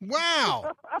 46.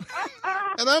 Wow.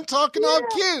 And I'm talking all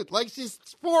cute, like she's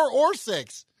 4 or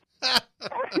 6.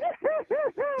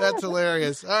 That's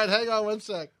hilarious. All right, hang on one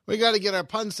sec. We got to get our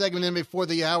pun segment in before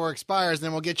the hour expires,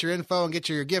 then we'll get your info and get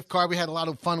your gift card. We had a lot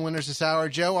of fun winners this hour.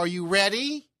 Joe, are you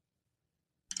ready?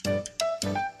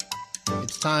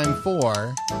 It's time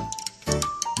for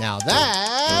Now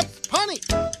That's Punny.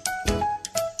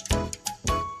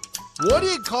 What do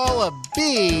you call a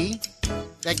bee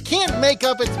that can't make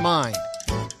up its mind?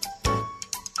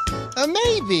 A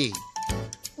maybe.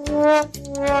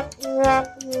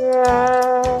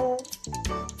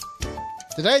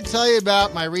 Did I tell you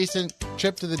about my recent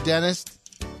trip to the dentist?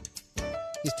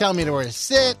 He's telling me where to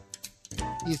sit.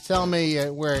 He's telling me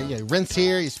where you rinse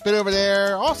here, you spit over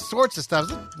there, all sorts of stuff.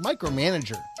 He's a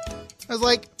micromanager. I was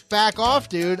like, back off,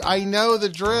 dude. I know the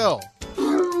drill.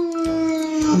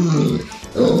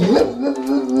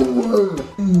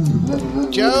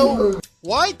 Joe,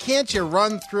 why can't you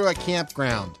run through a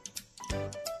campground?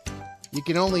 You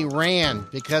can only ran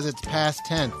because it's past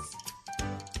tense.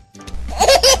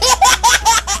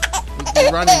 You'd be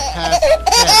running past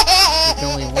tense. You can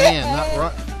only ran, not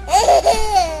run.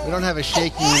 We don't have a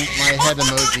shaking my head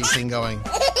emoji thing going.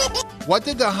 What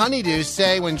did the honeydew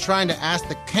say when trying to ask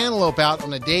the cantaloupe out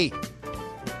on a date?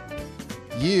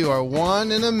 You are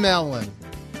one in a melon.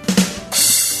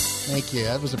 Thank you.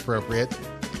 That was appropriate.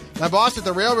 My boss at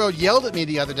the railroad yelled at me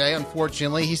the other day,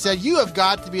 unfortunately. He said, "You have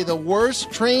got to be the worst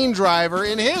train driver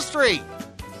in history.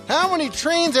 How many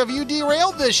trains have you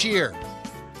derailed this year?"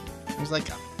 I was like,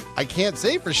 I can't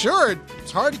say for sure.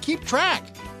 It's hard to keep track.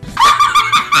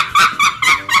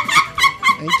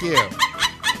 Thank you.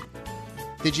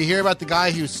 Did you hear about the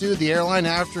guy who sued the airline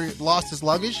after he lost his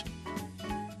luggage?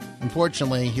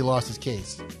 Unfortunately, he lost his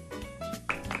case.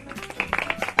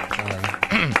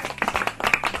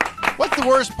 What's the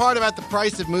worst part about the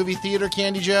price of movie theater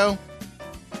candy, Joe?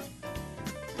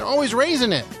 They're always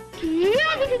raising it.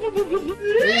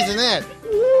 Raising it.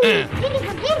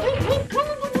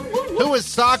 Who was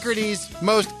Socrates'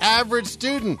 most average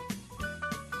student?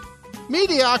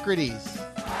 Mediocrities.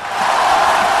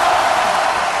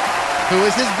 Who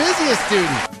was his busiest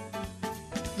student?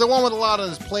 The one with a lot on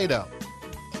his Play-Doh.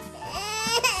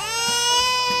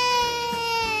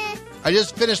 I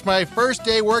just finished my first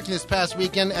day working this past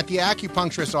weekend at the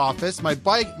acupuncturist office. My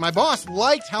boss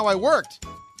liked how I worked.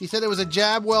 He said it was a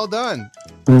job well done.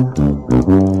 And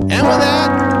with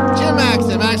that, Jim Max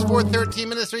at Max 413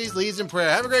 Ministries leads in prayer.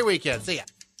 Have a great weekend. See ya.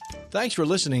 Thanks for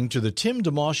listening to the Tim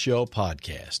DeMoss Show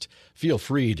podcast. Feel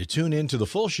free to tune in to the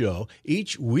full show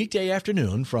each weekday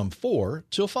afternoon from 4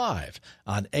 till 5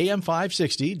 on AM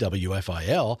 560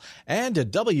 WFIL and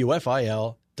at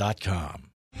WFIL.com.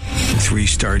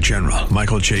 3-star General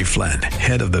Michael J. Flynn,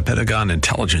 head of the Pentagon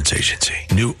Intelligence Agency,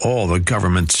 knew all the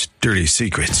government's dirty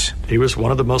secrets. He was one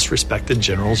of the most respected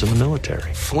generals in the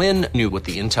military. Flynn knew what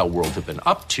the intel world had been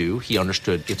up to. He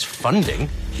understood its funding.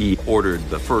 He ordered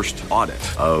the first audit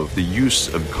of the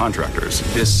use of contractors.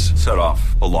 This set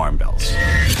off alarm bells.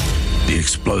 The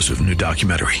explosive new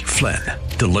documentary, Flynn,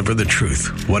 Deliver the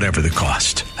Truth, Whatever the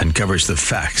Cost, uncovers the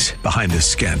facts behind this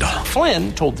scandal.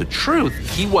 Flynn told the truth.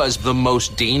 He was the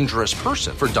most dangerous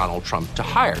person for Donald Trump to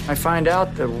hire. I find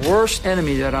out the worst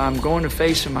enemy that I'm going to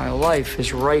face in my life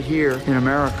is right here in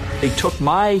America. They took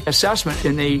my assessment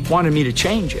and they wanted me to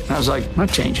change it. And I was like, I'm not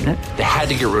changing it. They had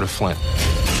to get rid of Flynn.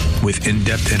 With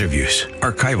in-depth interviews,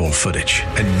 archival footage,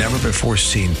 and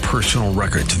never-before-seen personal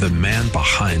records of the man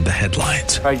behind the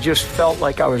headlines. I just felt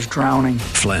like I was drowning.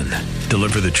 Flynn,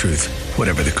 Deliver the Truth,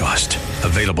 Whatever the Cost.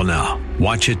 Available now.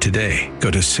 Watch it today.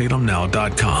 Go to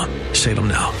salemnow.com.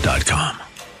 salemnow.com.